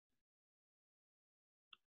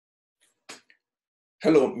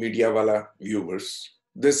Hello, Mediawala viewers.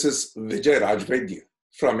 This is Vijay Rajvaidya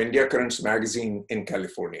from India Currents magazine in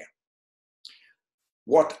California.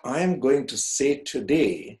 What I am going to say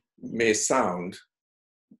today may sound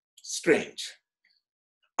strange.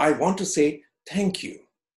 I want to say thank you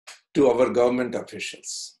to our government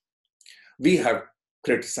officials. We have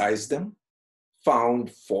criticized them,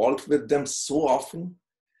 found fault with them so often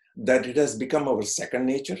that it has become our second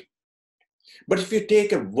nature. But if you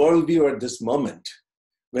take a worldview at this moment,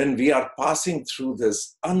 when we are passing through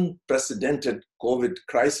this unprecedented COVID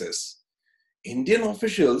crisis, Indian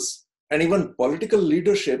officials and even political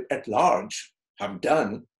leadership at large have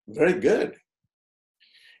done very good.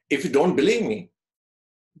 If you don't believe me,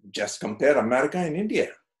 just compare America and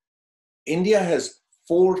India. India has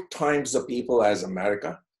 4 times the people as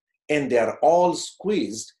America, and they are all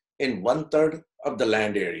squeezed in 1/3 of the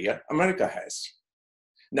land area America has.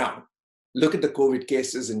 Now, look at the COVID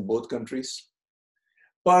cases in both countries.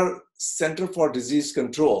 Per Center for Disease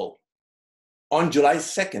Control, on July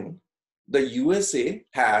 2nd, the USA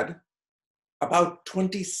had about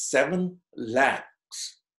 27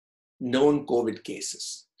 lakhs known COVID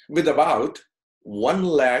cases, with about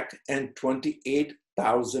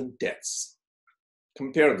 1,28,000 deaths.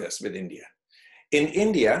 Compare this with India. In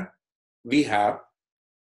India, we have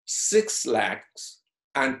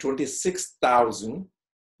 6,26,000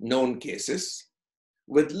 known cases,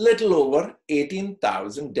 with little over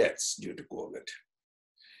 18,000 deaths due to COVID.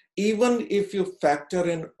 Even if you factor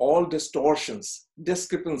in all distortions,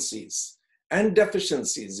 discrepancies, and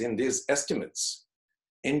deficiencies in these estimates,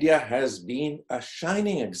 India has been a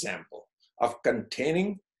shining example of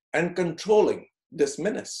containing and controlling this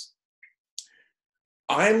menace.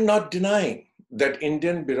 I'm not denying that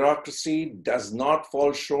Indian bureaucracy does not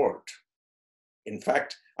fall short. In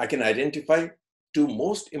fact, I can identify 2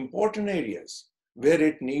 most important areas where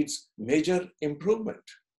it needs major improvement.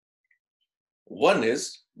 One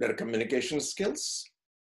is their communication skills,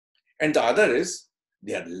 and the other is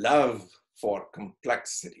their love for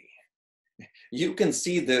complexity. You can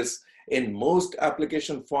see this in most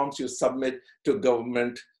application forms you submit to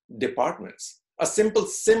government departments. A simple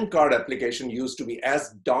SIM card application used to be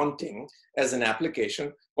as daunting as an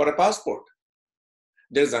application for a passport.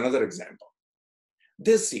 There's another example.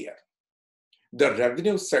 This year, the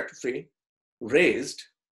Revenue Secretary raised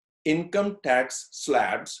income tax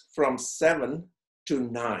slabs from 7 to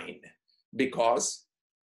 9 because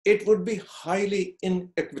it would be highly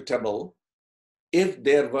inequitable if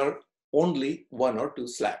there were only 1 or 2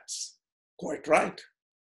 slabs. Quite right.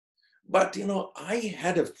 But I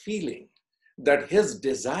had a feeling that his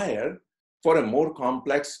desire for a more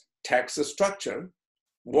complex tax structure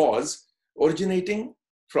was originating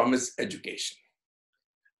from his education.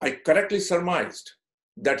 I correctly surmised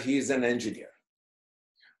that he is an engineer,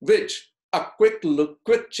 which a quick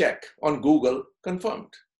check on Google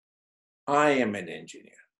confirmed. I am an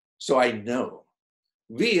engineer, so I know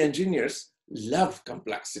we engineers love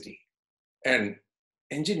complexity, and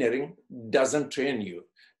engineering doesn't train you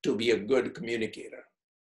to be a good communicator.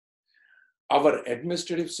 Our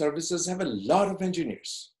administrative services have a lot of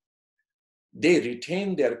engineers. They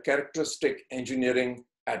retain their characteristic engineering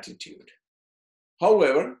attitude.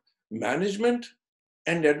 However, management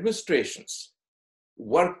and administrations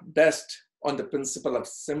work best on the principle of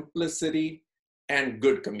simplicity and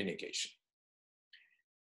good communication.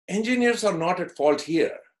 Engineers are not at fault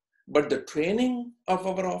here, but the training of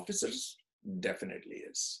our officers definitely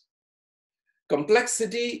is.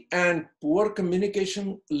 Complexity and poor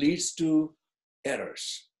communication leads to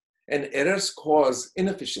errors, and errors cause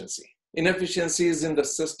inefficiency. Inefficiencies in the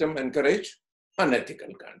system encourage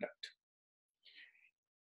unethical conduct.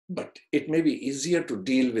 But it may be easier to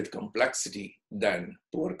deal with complexity than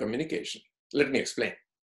poor communication. Let me explain.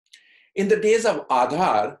 In the days of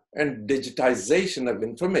Aadhaar and digitization of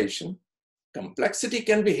information, complexity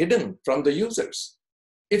can be hidden from the users.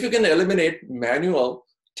 If you can eliminate manual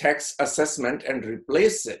tax assessment and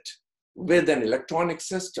replace it with an electronic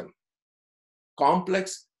system,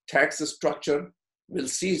 complex tax structure will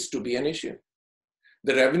cease to be an issue.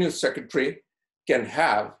 The Revenue Secretary can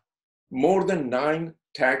have more than 9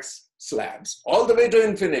 tax slabs, all the way to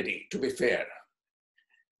infinity, to be fair.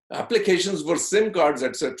 Applications for SIM cards,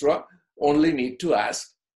 etc., only need to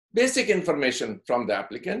ask basic information from the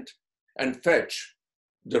applicant and fetch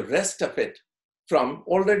the rest of it from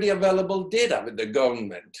already available data with the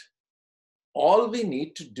government. All we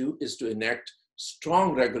need to do is to enact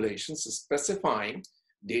strong regulations specifying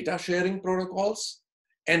data sharing protocols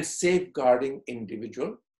and safeguarding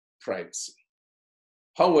individual privacy.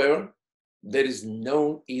 However, there is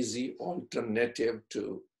no easy alternative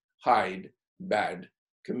to hide bad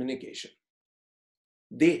communication.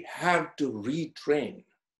 they have to retrain.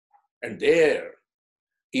 And there,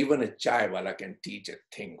 even a chai wala can teach a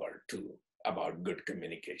thing or two about good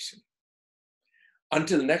communication.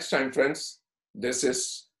 Until next time, friends, this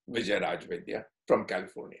is Vijay Rajvaidya from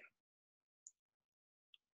California.